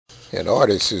An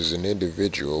artist is an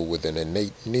individual with an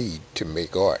innate need to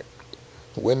make art.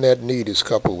 When that need is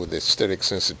coupled with aesthetic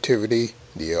sensitivity,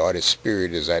 the artist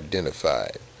spirit is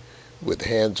identified. With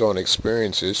hands-on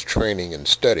experiences, training, and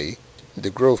study,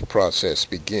 the growth process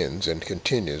begins and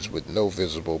continues with no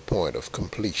visible point of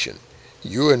completion.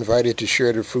 You are invited to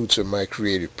share the fruits of my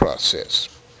creative process.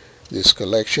 This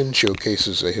collection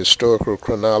showcases a historical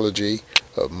chronology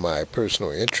of my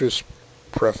personal interests,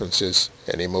 preferences,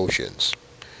 and emotions.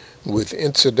 With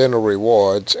incidental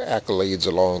rewards, accolades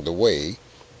along the way,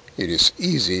 it is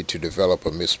easy to develop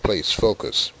a misplaced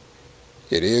focus.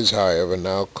 It is, however,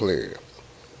 now clear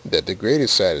that the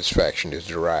greatest satisfaction is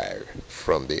derived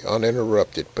from the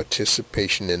uninterrupted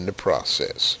participation in the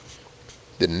process,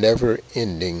 the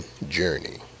never-ending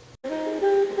journey.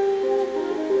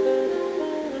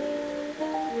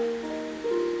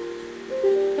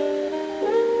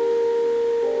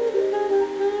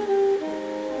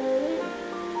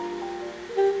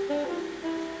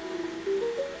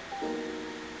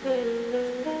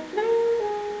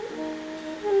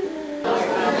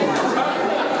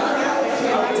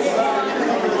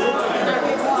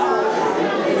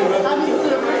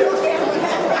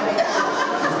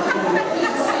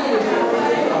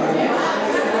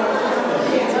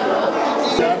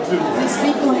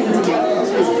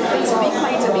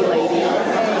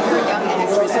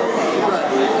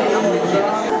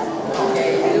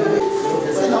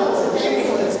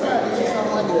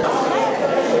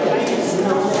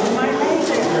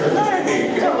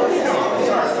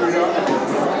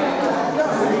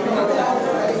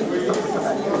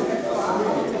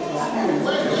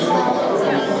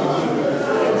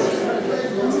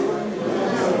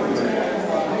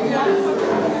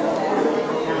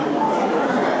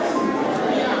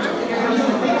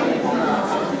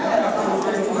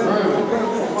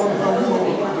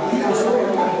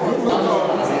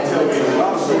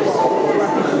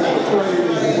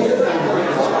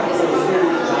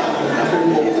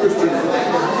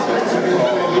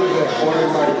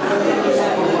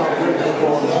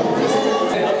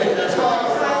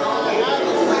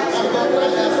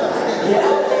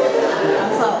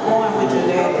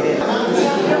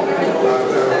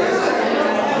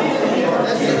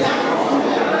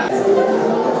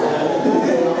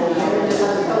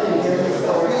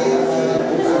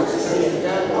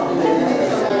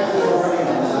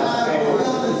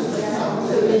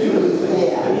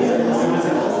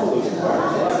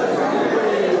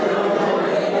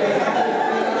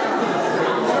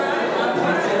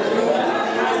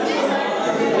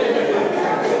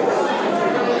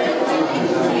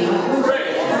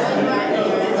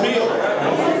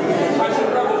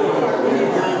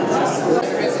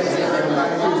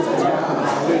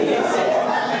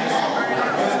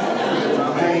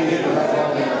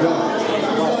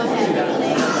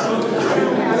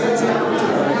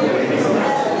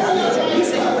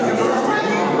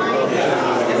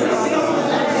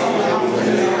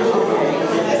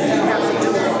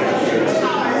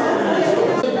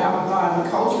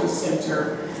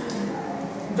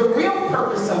 The real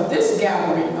purpose of this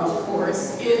gathering, of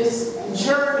course, is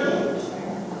Journey,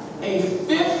 a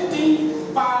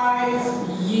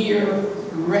 55-year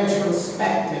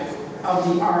retrospective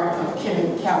of the art of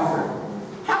Kenneth Calvert.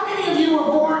 How many of you were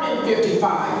born in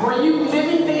 55? Were you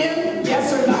living then?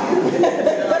 Yes or no?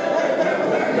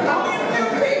 Only a few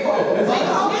people.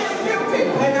 Only a few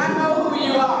people. And I know who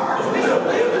you are.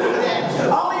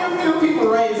 Only a few people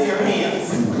raise their hands.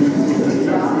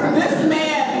 This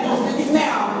man,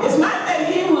 now, it's not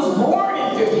that he was born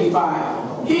in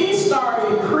 55. He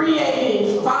started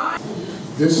creating five.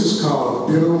 This is called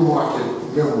Bitter Market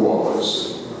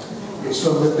Memoirs. It's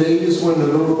from the days when the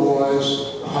little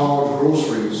boys hauled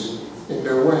groceries in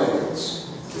their wagons.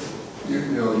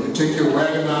 You take your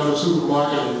wagon out of the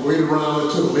supermarket and wait around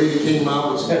until the lady came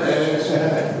out with some bags.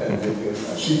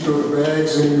 She threw the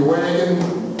bags in your wagon,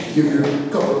 give you a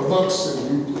couple of bucks,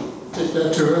 and you take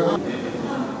that to her house.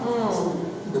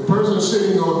 The person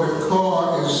sitting on the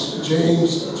car is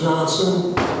James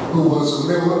Johnson, who was a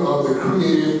member of the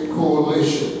Creative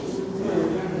Coalition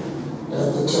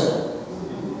at the time.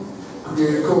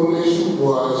 Creative Coalition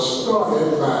was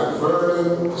started by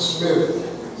Vernon Smith,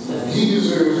 and he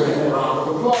deserves a round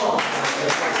of applause.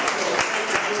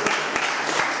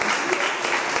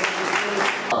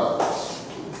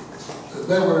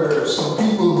 There were some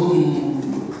people who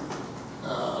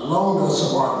loaned us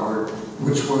some artwork,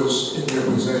 which was in their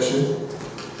possession.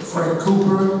 Frank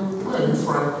Cooper, and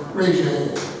Frank, raise your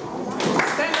hand.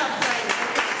 Stand up, Frank.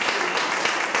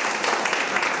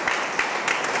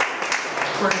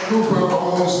 Frank Cooper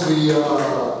owns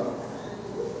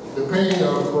the painting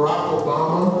of Barack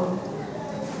Obama,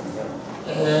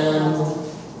 and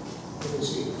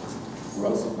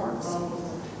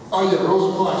Oh yeah,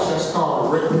 Rosa Parks, that's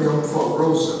called Requiem for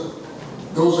Rosa.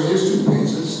 Those are his two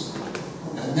pieces.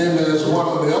 And then there's one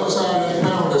on the other side of that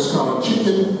panel that's called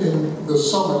Chicken in the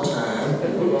Summertime.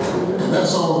 And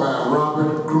that's owned by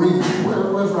Robert Green.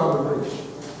 Where's Robert Green?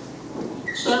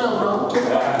 Stand up, Robert.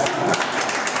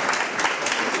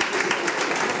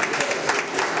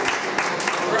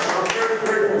 I'm very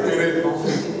grateful,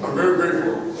 Kenneth. I'm very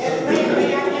grateful.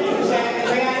 May I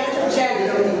interject?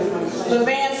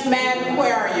 Levance Madden,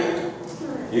 where are you?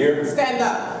 Here. Stand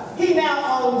up. He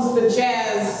now owns the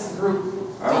jazz group.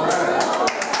 All right.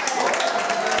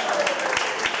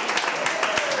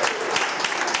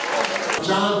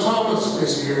 John Thomas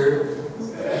is here.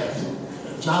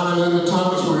 John and Linda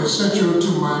Thomas were essential to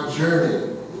my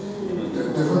journey. There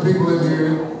are different people in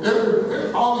here.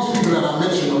 All these people that I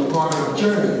mentioned are part of the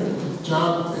journey.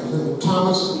 John and Linda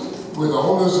Thomas were the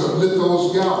owners of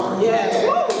Lithos Gallery. Yes.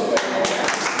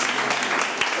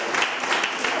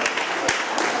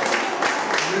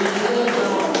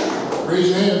 Raise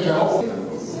your hand, John.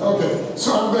 Okay, so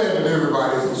I'm glad that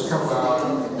everybody has come out,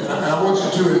 and I want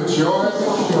you to enjoy the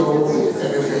show,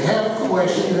 and if you have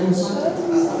questions,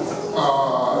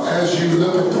 as you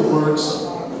look at the works,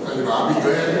 I'll be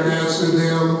glad to answer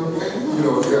them.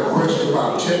 If you have questions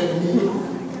about technique,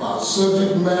 about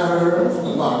subject matter,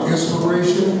 about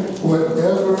inspiration,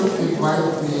 whatever it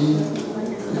might be,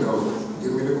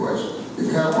 give me the question. If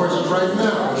you have questions right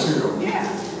now, let's hear them. Yeah.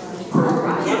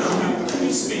 Can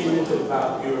you speak a little bit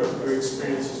about your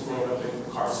experiences growing up in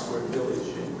Art Square Village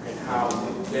and how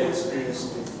that experience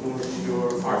influenced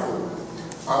your art form?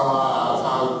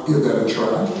 I'll give that a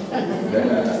try.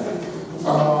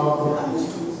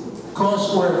 Art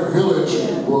Square Village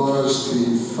was the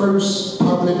first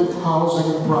public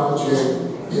housing project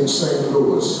in St.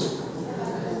 Louis.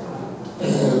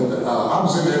 And I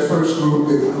was in that first group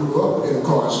that grew up in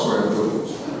Art Square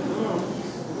Village.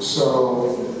 So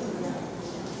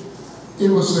it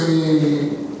was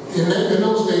in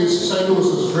those days, St. Louis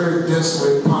was very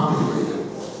densely populated,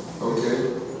 okay?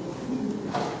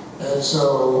 And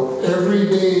so every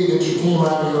day that you came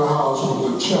out of your house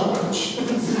was a challenge.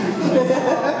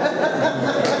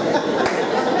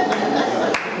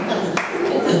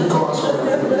 In Art Square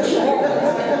Village.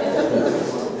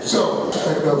 So,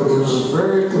 it was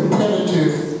very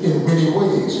competitive in many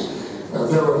ways.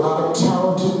 There were a lot of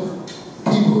talented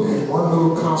people in one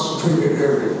little concentrated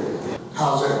area.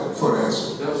 How's that for an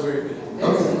answer? That was very good.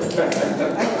 Okay.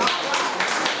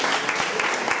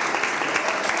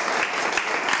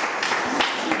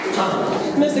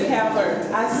 Mr. Calvert,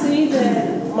 I see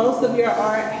that most of your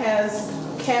art has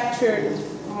captured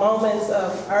moments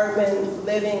of urban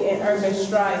living and urban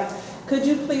strife. Could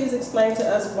you please explain to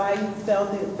us why you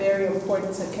felt it very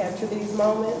important to capture these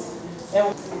moments?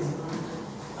 And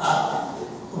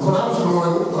when I was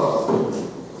growing up,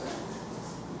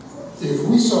 if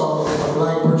we saw a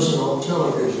black person on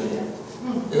television,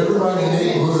 everybody in the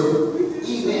neighborhood.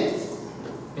 Event.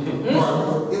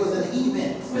 Pardon? It was an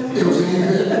event. It was an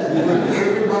event.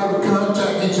 Everybody would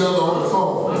contact each other on the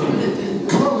phone.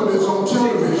 Colored is on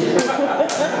television.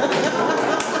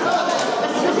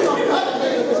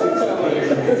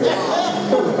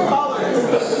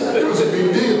 It was a big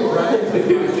deal, right?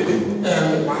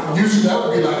 And usually that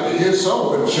would be like the Ed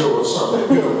Sullivan show or something.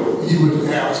 He would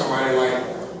have somebody like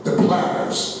the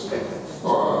Platters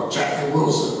or Jackie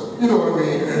Wilson. You know what I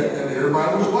mean? And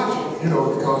everybody was watching,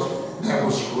 because that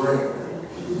was rare.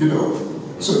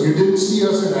 So you didn't see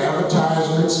us in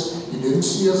advertisements. You didn't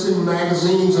see us in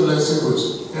magazines unless it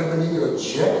was Ebony or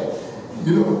Jet.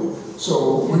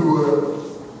 So we were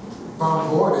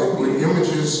bombarded with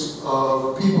images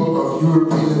of people of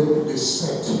European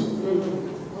descent.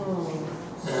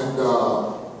 And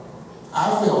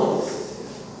I felt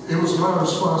it was my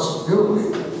responsibility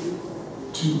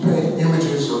to paint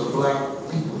images of black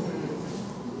people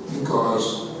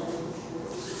because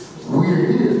we're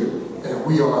here and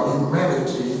we are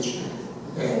humanity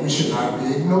and we should not be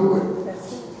ignored.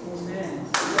 Amen.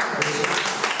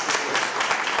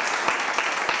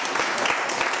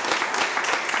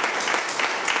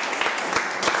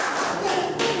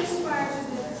 What inspired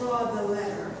you to draw the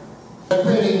letter? That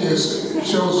painting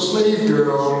shows a slave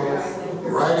girl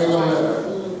writing a letter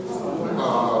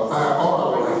by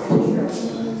autograph.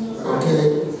 Okay?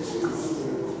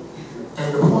 And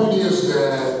the point is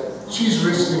that she's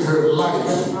risking her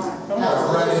life by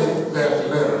writing that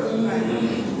letter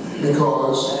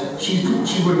because she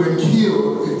would have been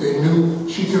killed if they knew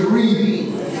she could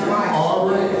read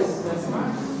or write.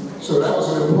 So that was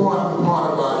an important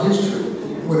part of our history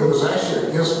when it was actually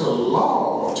against the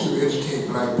law to educate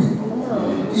black people.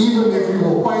 Even if you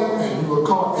were white and you were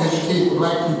caught educating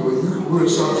black people, you were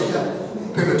subject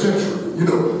penitentiary, you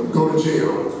know, go to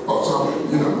jail or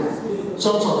something, you know,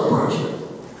 some sort of punishment,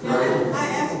 right? I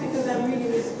asked because I'm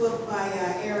reading this book by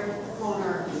Art Ken.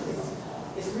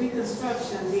 It's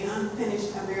Reconstruction, the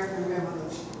Unfinished American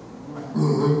Revolution.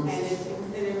 Mm-hmm. And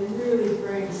it really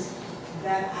brings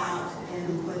that out,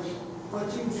 and what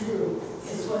you drew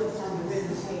is what's on the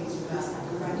written page about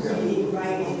reading,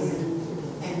 writing,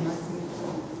 and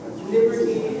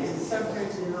liberty and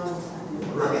suffrage and all that.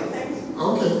 Okay, thank you.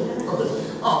 Okay.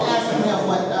 Oh. Asking him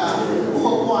who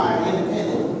acquired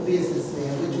independent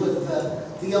businessmen, which was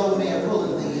the old man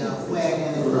pulling the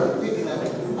wagon and picking up.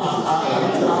 I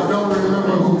don't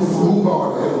remember who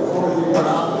bought it, but I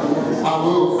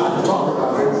can talk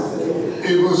about it.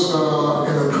 It was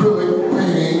an acrylic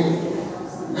painting,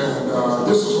 and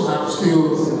this was when I was still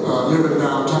living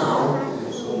downtown.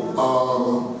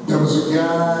 There was a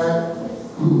guy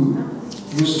who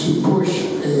used to push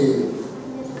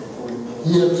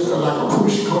he had like a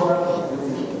push cart,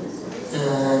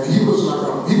 and he was a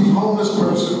homeless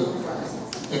person,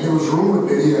 and it was rumored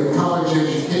that he had a college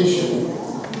education,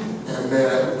 and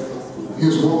that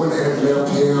his woman had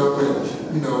left him,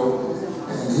 and you know,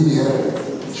 and he had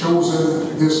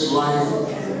chosen this life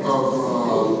of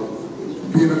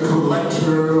being a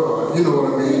collector, or you know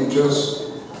what I mean, he just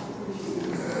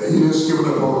given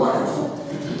up on life.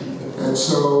 And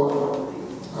so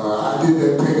I did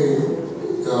that painting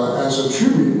as a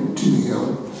tribute to him,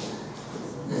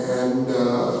 and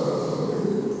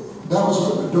that was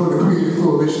during the Creative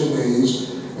Coalition days,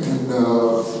 and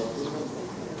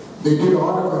they did an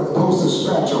article in the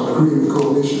Post-Dispatch on the Creative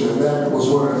Coalition, and that was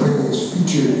one of the paintings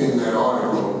featured in that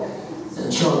article.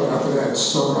 And shortly after that,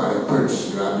 somebody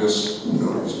purchased it. I just, you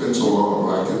know, it's been so long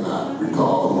I cannot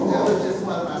recall. That was just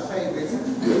one of my favorites,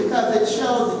 because it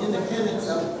shows the independence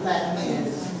of black men.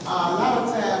 A lot of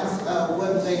times,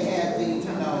 whether they had the,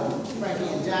 you know, Frankie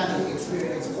and Johnny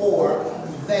experience, or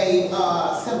they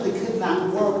simply could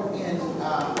not work in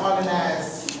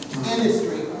organized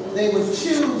industry, they would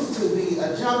choose to be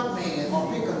a junk man or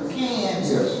pick up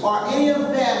cans or any of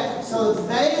that, so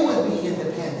they would be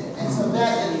independent. And so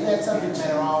that subject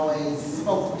matter always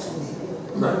spoke to me.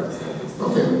 Right.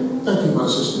 Okay. Thank you, my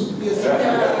sister. Yes,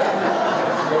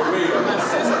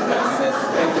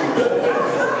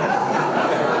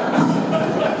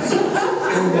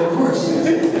 Any more questions?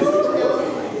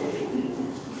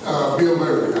 Bill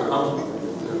Murray.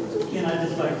 Ken, I'd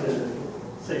just like to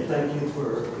say thank you for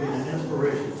being an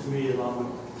inspiration to me along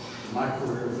with my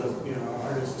career as a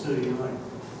artist too. You know,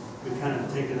 we've kind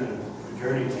of taken a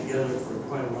journey together for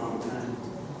quite a long time,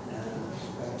 and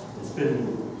it's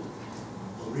been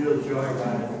a real joy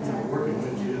working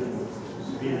with you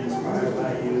and being inspired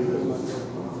by you.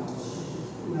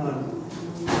 You know,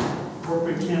 I worked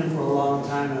with Ken for a long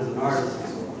time as an artist.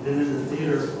 Then in the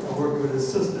theater, I worked with his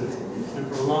sisters, and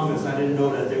for the longest, I didn't know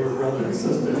that they were brother and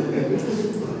sister.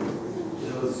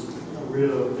 It was a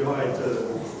real joy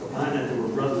to find that they were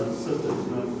brothers and sisters,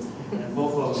 you know, and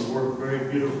both of them work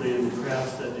very beautifully in the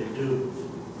crafts that they do,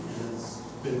 and it's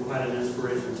been quite an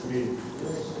inspiration to me.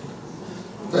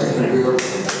 Thank you,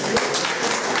 Bill.